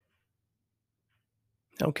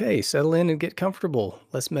Okay, settle in and get comfortable.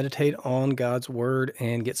 Let's meditate on God's word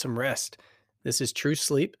and get some rest. This is True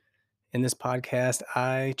Sleep. In this podcast,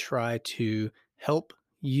 I try to help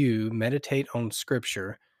you meditate on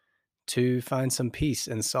scripture to find some peace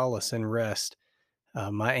and solace and rest.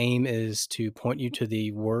 My aim is to point you to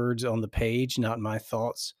the words on the page, not my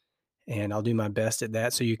thoughts. And I'll do my best at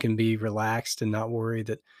that so you can be relaxed and not worry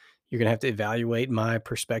that you're going to have to evaluate my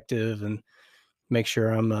perspective and make sure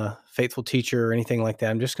I'm a faithful teacher or anything like that.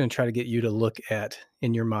 I'm just going to try to get you to look at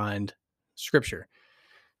in your mind scripture.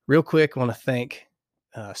 Real quick, I want to thank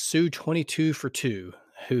Sue 22 for 2,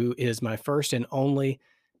 who is my first and only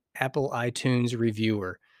Apple iTunes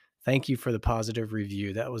reviewer. Thank you for the positive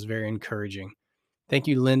review. That was very encouraging. Thank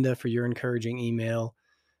you, Linda, for your encouraging email.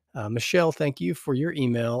 Michelle, thank you for your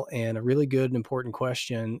email and a really good and important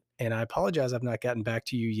question. And I apologize I've not gotten back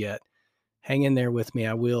to you yet. Hang in there with me.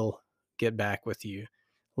 I will get back with you.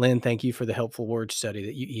 Lynn, thank you for the helpful word study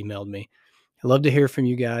that you emailed me. I love to hear from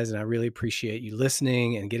you guys, and I really appreciate you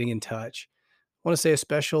listening and getting in touch. I want to say a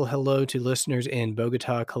special hello to listeners in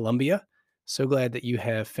Bogota, Colombia. So glad that you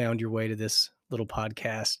have found your way to this little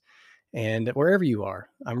podcast. And wherever you are,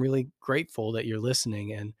 I'm really grateful that you're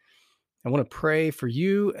listening. And I want to pray for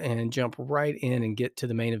you and jump right in and get to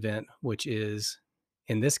the main event, which is,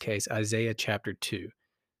 in this case, Isaiah chapter 2.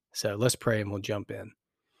 So let's pray and we'll jump in.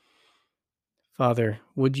 Father,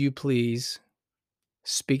 would you please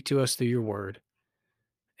speak to us through your word?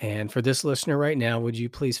 And for this listener right now, would you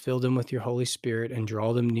please fill them with your Holy Spirit and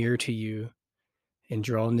draw them near to you and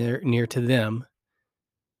draw near to them?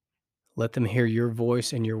 Let them hear your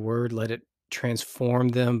voice and your word. Let it transform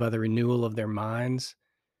them by the renewal of their minds.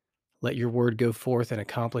 Let your word go forth and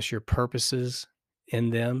accomplish your purposes in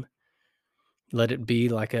them. Let it be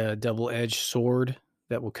like a double-edged sword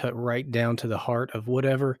that will cut right down to the heart of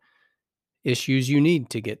whatever issues you need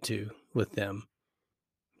to get to with them.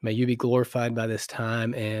 May you be glorified by this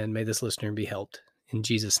time, and may this listener be helped. In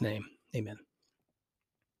Jesus' name, amen.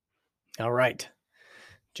 All right,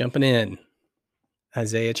 jumping in.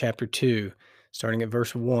 Isaiah chapter 2, starting at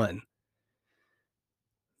verse 1.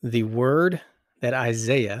 The word that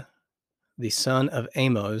Isaiah, the son of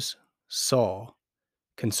Amos, saw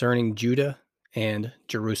concerning Judah and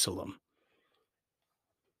Jerusalem.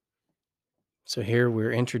 So here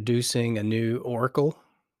we're introducing a new oracle.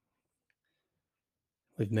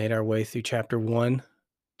 We've made our way through chapter 1.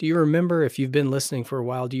 Do you remember, if you've been listening for a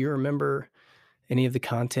while, do you remember any of the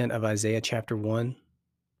content of Isaiah chapter 1?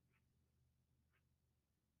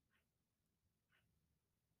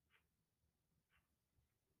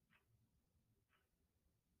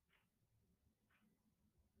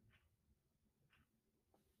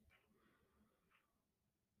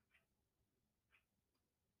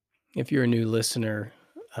 If you're a new listener,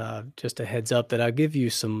 just a heads up that I'll give you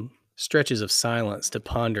some stretches of silence to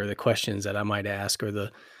ponder the questions that I might ask or the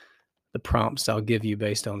prompts I'll give you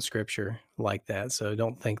based on scripture like that. So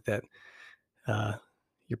don't think that uh,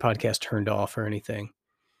 your podcast turned off or anything.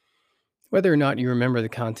 Whether or not you remember the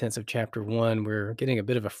contents of chapter 1, we're getting a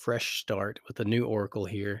bit of a fresh start with the new oracle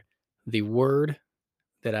here. The word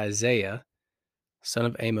that Isaiah, son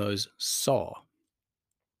of Amos, saw.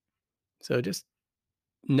 So just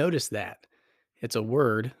notice that. It's a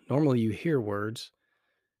word. Normally you hear words.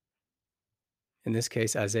 In this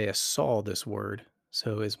case, Isaiah saw this word,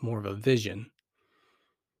 so it's more of a vision.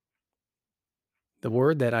 The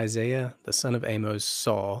word that Isaiah, the son of Amos,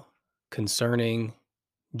 saw concerning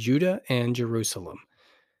Judah and Jerusalem.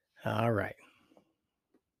 All right.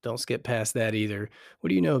 Don't skip past that either. What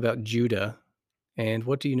do you know about Judah and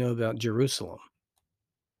what do you know about Jerusalem?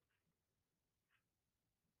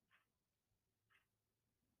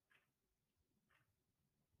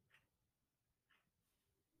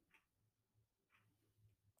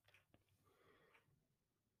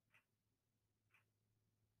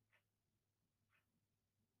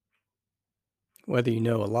 Whether you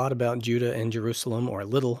know a lot about Judah and Jerusalem or a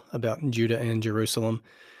little about Judah and Jerusalem,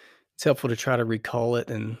 it's helpful to try to recall it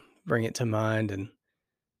and bring it to mind. And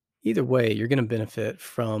either way, you're going to benefit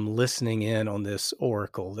from listening in on this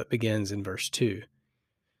oracle that begins in verse 2.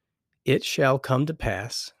 It shall come to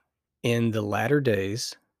pass in the latter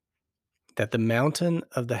days that the mountain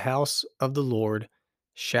of the house of the Lord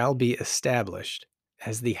shall be established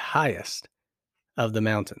as the highest of the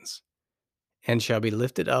mountains, and shall be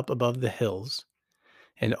lifted up above the hills,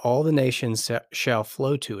 and all the nations shall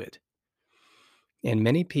flow to it. And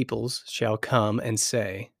many peoples shall come and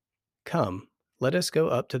say, Come, let us go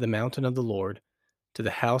up to the mountain of the Lord, to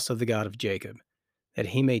the house of the God of Jacob, that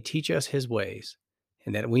he may teach us his ways,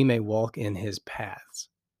 and that we may walk in his paths.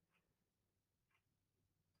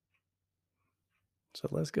 So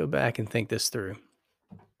let's go back and think this through.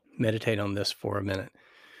 meditate on this for a minute.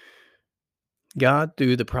 God,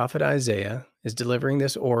 through the prophet Isaiah, is delivering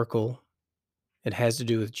this oracle. It has to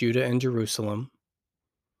do with Judah and Jerusalem,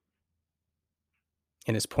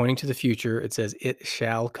 and it's pointing to the future. It says, "It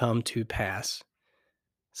shall come to pass."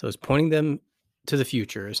 So it's pointing them to the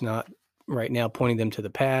future. It's not right now pointing them to the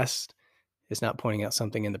past. It's not pointing out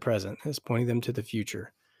something in the present. It's pointing them to the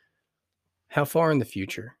future. How far in the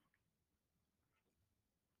future?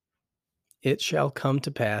 It shall come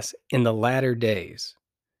to pass in the latter days.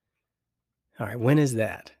 All right, when is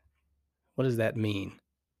that? What does that mean?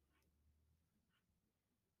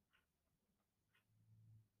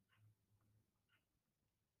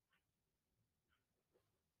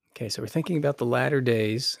 Okay, so we're thinking about the latter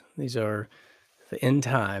days. These are the end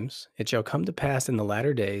times. It shall come to pass in the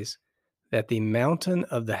latter days that the mountain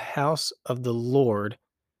of the house of the Lord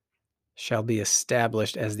shall be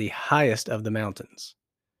established as the highest of the mountains.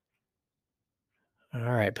 All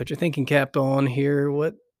right, put your thinking cap on here.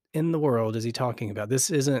 What in the world is he talking about? This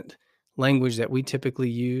isn't language that we typically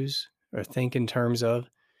use or think in terms of.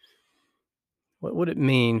 What would it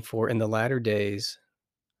mean for in the latter days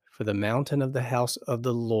for the mountain of the house of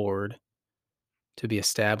the Lord to be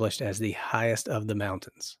established as the highest of the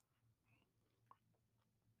mountains?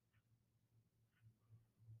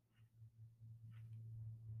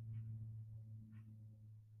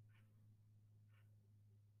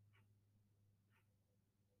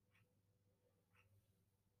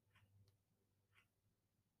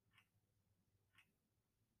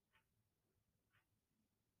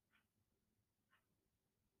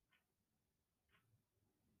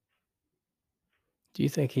 Do you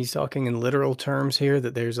think he's talking in literal terms here,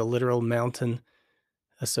 that there's a literal mountain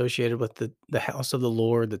associated with the house of the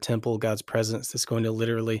Lord, the temple, God's presence that's going to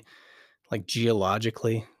literally, like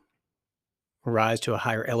geologically, rise to a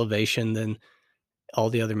higher elevation than all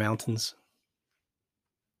the other mountains?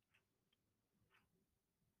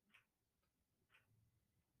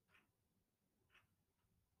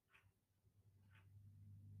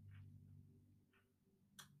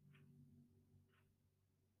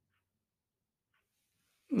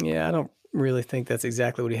 Yeah, I don't really think that's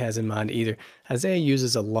exactly what he has in mind either. Isaiah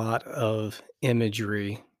uses a lot of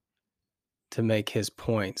imagery to make his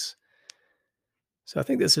points. So I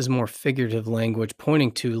think this is more figurative language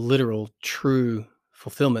pointing to literal, true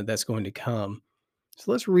fulfillment that's going to come.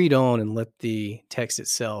 So let's read on and let the text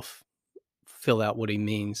itself fill out what he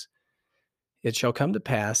means. It shall come to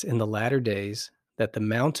pass in the latter days that the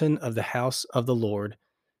mountain of the house of the Lord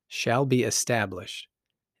shall be established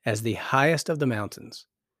as the highest of the mountains,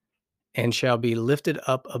 and shall be lifted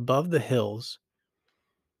up above the hills,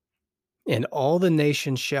 and all the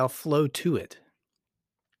nations shall flow to it.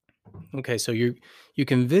 Okay, so you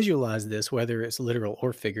can visualize this, whether it's literal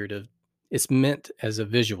or figurative. It's meant as a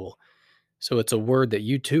visual. So it's a word that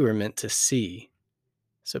you too are meant to see.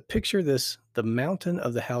 So picture this, the mountain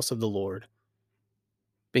of the house of the Lord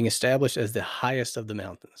being established as the highest of the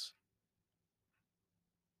mountains.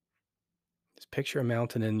 Just picture a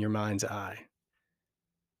mountain in your mind's eye,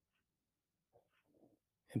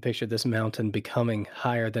 and picture this mountain becoming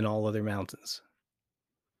higher than all other mountains,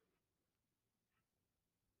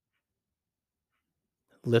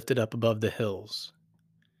 lifted up above the hills.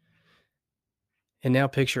 And now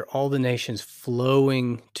picture all the nations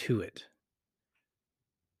flowing to it.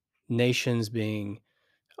 Nations being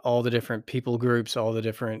all the different people groups, all the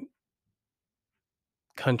different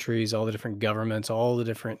countries, all the different governments, all the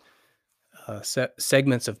different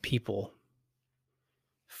segments of people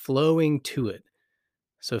flowing to it.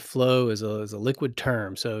 So flow is a liquid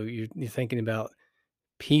term. So you're thinking about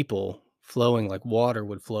people flowing like water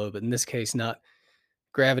would flow, but in this case, not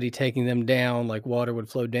gravity taking them down like water would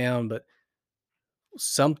flow down, but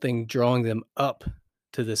something drawing them up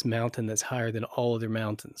to this mountain that's higher than all other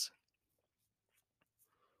mountains.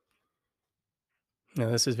 Now,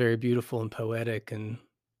 this is very beautiful and poetic and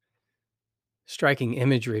striking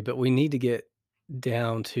imagery, but we need to get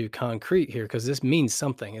down to concrete here because this means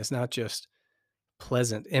something. It's not just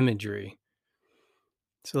pleasant imagery.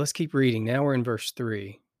 So let's keep reading. Now we're in verse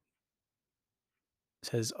 3. It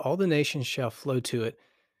says, "All the nations shall flow to it,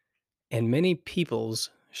 and many peoples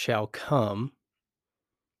shall come."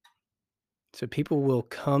 So people will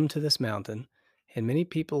come to this mountain, and many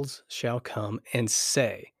peoples shall come and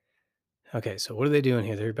say, okay, so what are they doing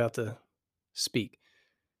here? They're about to speak.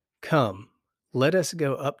 "Come, let us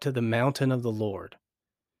go up to the mountain of the Lord,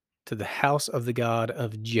 to the house of the God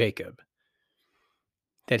of Jacob,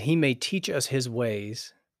 that he may teach us his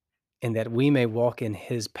ways, and that we may walk in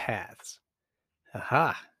his paths."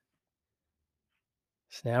 Aha.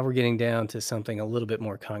 So now we're getting down to something a little bit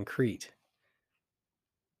more concrete.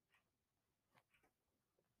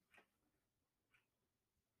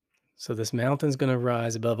 So this mountain's going to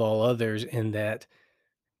rise above all others in that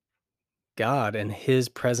God and his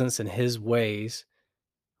presence and his ways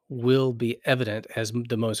will be evident as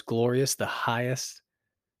the most glorious, the highest,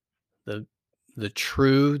 the the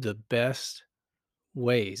true, the best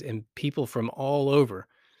ways, and people from all over,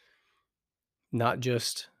 not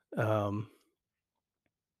just um,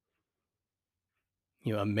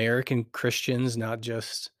 American Christians, not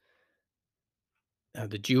just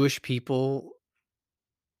the Jewish people,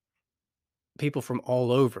 people from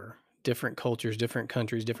all over, different cultures, different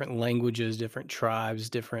countries, different languages, different tribes,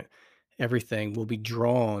 different everything will be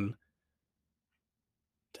drawn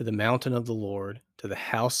to the mountain of the Lord, to the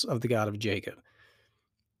house of the God of Jacob.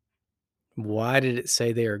 Why did it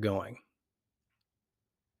say they are going?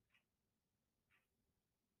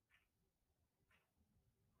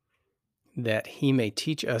 That he may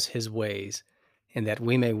teach us his ways and that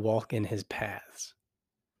we may walk in his paths.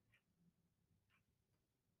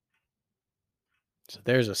 So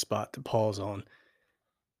there's a spot to pause on.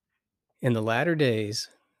 In the latter days,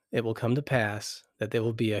 it will come to pass that there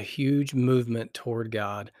will be a huge movement toward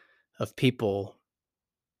God of people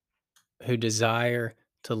who desire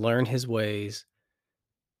to learn his ways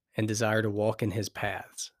and desire to walk in his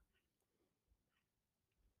paths.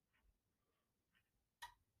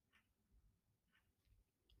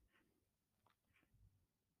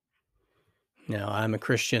 Now, I'm a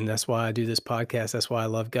Christian. That's why I do this podcast. That's why I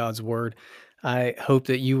love God's word. I hope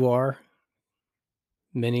that you are.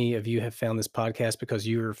 Many of you have found this podcast because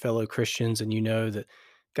you are fellow Christians and you know that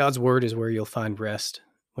God's word is where you'll find rest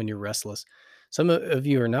when you're restless. Some of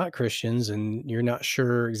you are not Christians and you're not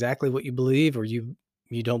sure exactly what you believe, or you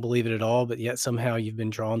don't believe it at all, but yet somehow you've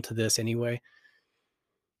been drawn to this anyway.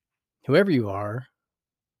 Whoever you are,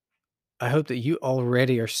 I hope that you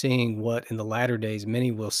already are seeing what in the latter days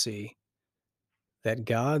many will see, that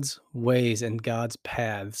God's ways and God's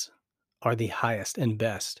paths are the highest and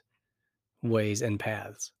best ways and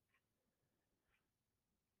paths.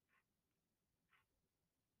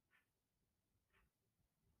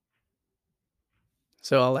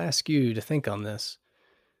 So I'll ask you to think on this.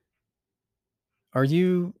 Are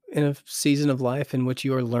you in a season of life in which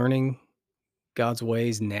you are learning God's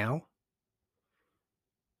ways now?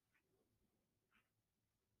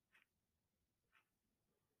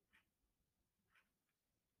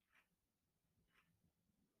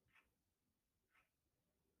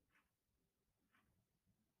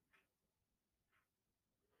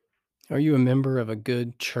 Are you a member of a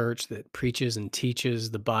good church that preaches and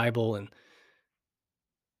teaches the Bible and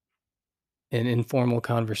in informal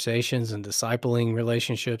conversations and discipling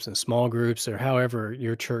relationships and small groups, or however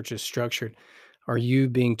your church is structured? Are you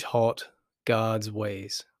being taught God's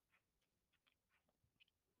ways?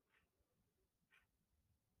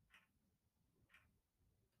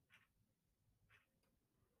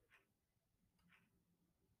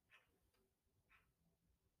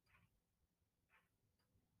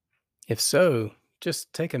 If so,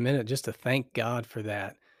 just take a minute just to thank God for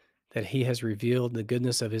that, that He has revealed the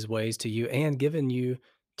goodness of His ways to you and given you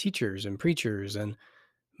teachers and preachers and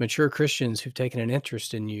mature Christians who've taken an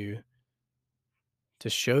interest in you to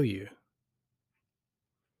show you.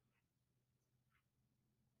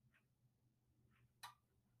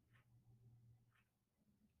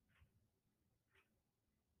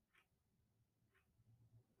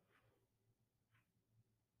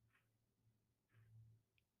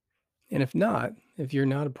 And if not, if you're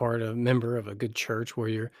not a part of member of a good church where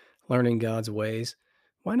you're learning God's ways,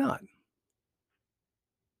 why not?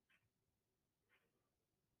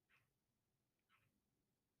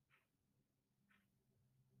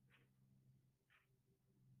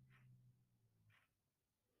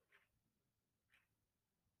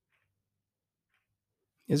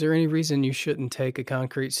 Is there any reason you shouldn't take a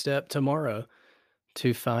concrete step tomorrow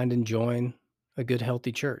to find and join a good,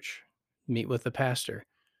 healthy church? Meet with the pastor.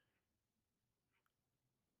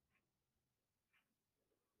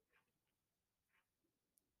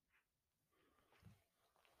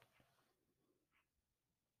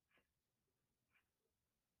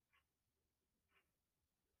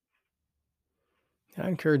 I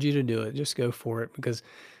encourage you to do it. Just go for it because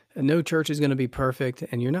no church is going to be perfect,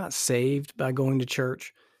 and you're not saved by going to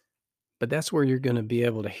church. But that's where you're going to be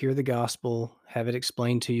able to hear the gospel, have it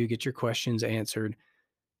explained to you, get your questions answered,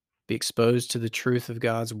 be exposed to the truth of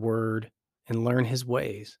God's word, and learn his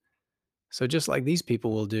ways. So, just like these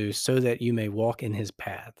people will do, so that you may walk in his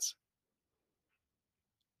paths.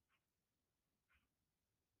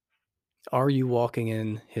 Are you walking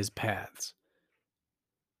in his paths?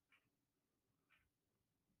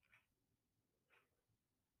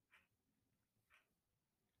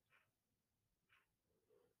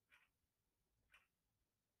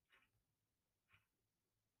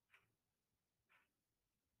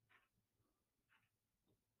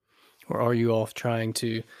 Or are you off trying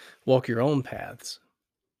to walk your own paths?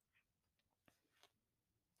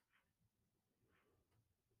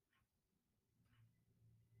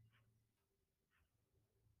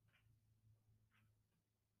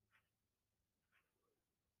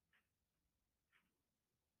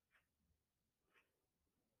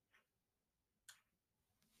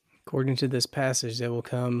 According to this passage, there will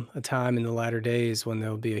come a time in the latter days when there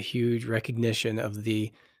will be a huge recognition of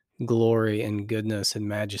the glory and goodness and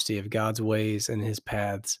majesty of God's ways and his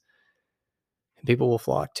paths. And people will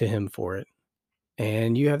flock to him for it.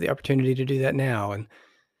 And you have the opportunity to do that now. And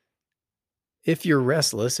if you're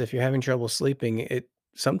restless, if you're having trouble sleeping, it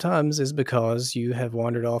sometimes is because you have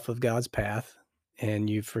wandered off of God's path and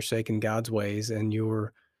you've forsaken God's ways and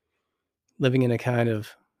you're living in a kind of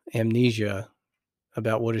amnesia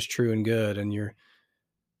about what is true and good, and you're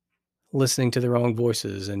listening to the wrong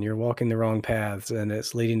voices and you're walking the wrong paths, and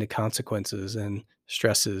it's leading to consequences and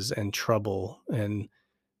stresses and trouble and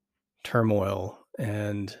turmoil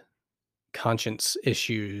and conscience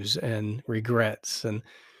issues and regrets. And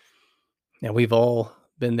now we've all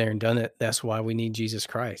been there and done it. That's why we need Jesus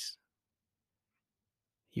Christ.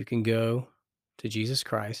 You can go to Jesus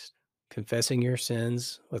Christ, confessing your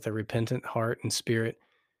sins with a repentant heart and spirit,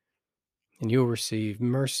 and you'll receive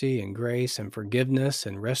mercy and grace and forgiveness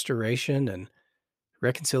and restoration and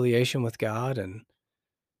reconciliation with God, and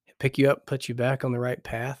pick you up, put you back on the right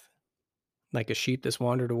path, like a sheep that's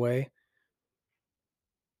wandered away.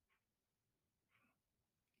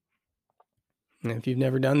 And if you've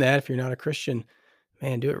never done that, if you're not a Christian,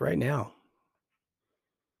 man, do it right now.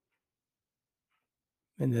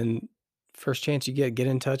 And then, first chance you get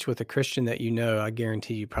in touch with a Christian that you know. I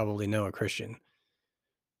guarantee you probably know a Christian.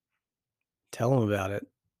 Tell them about it.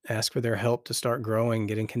 Ask for their help to start growing,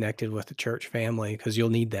 getting connected with the church family, because you'll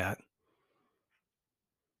need that.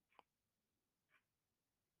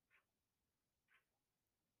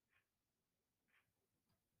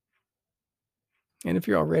 And if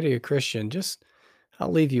you're already a Christian, just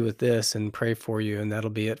I'll leave you with this and pray for you, and that'll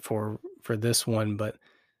be it for this one. But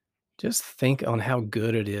just think on how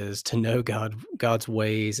good it is to know God's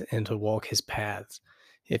ways and to walk his paths.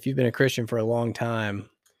 If you've been a Christian for a long time,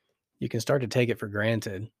 you can start to take it for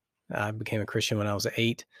granted. I became a Christian when I was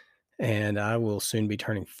 8, and I will soon be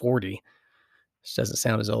turning 40. Which doesn't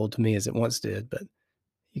sound as old to me as it once did, but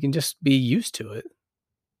you can just be used to it.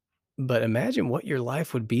 But imagine what your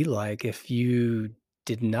life would be like if you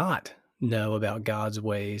did not know about God's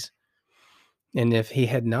ways, and if he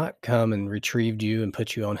had not come and retrieved you and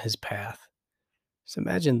put you on his path. So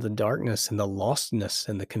imagine the darkness and the lostness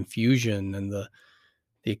and the confusion and the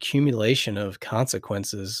accumulation of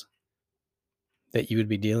consequences that you would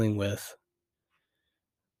be dealing with.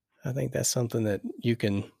 I think that's something that you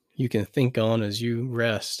can think on as you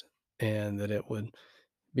rest, and that it would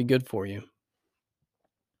be good for you.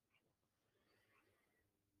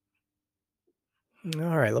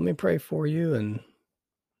 All right, let me pray for you and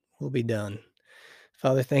we'll be done.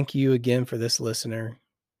 Father, thank you again for this listener.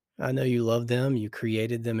 I know you love them. You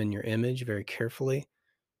created them in your image very carefully.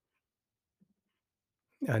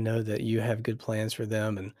 I know that you have good plans for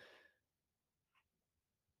them, and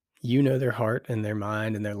you know their heart and their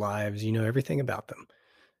mind and their lives. You know everything about them.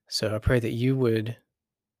 So I pray that you would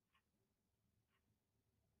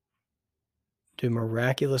do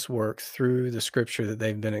miraculous work through the scripture that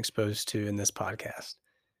they've been exposed to in this podcast.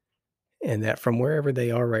 And that from wherever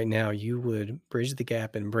they are right now, you would bridge the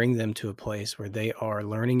gap and bring them to a place where they are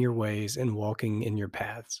learning your ways and walking in your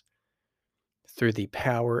paths through the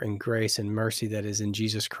power and grace and mercy that is in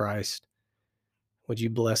Jesus Christ. Would you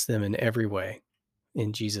bless them in every way?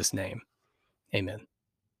 In Jesus' name, amen.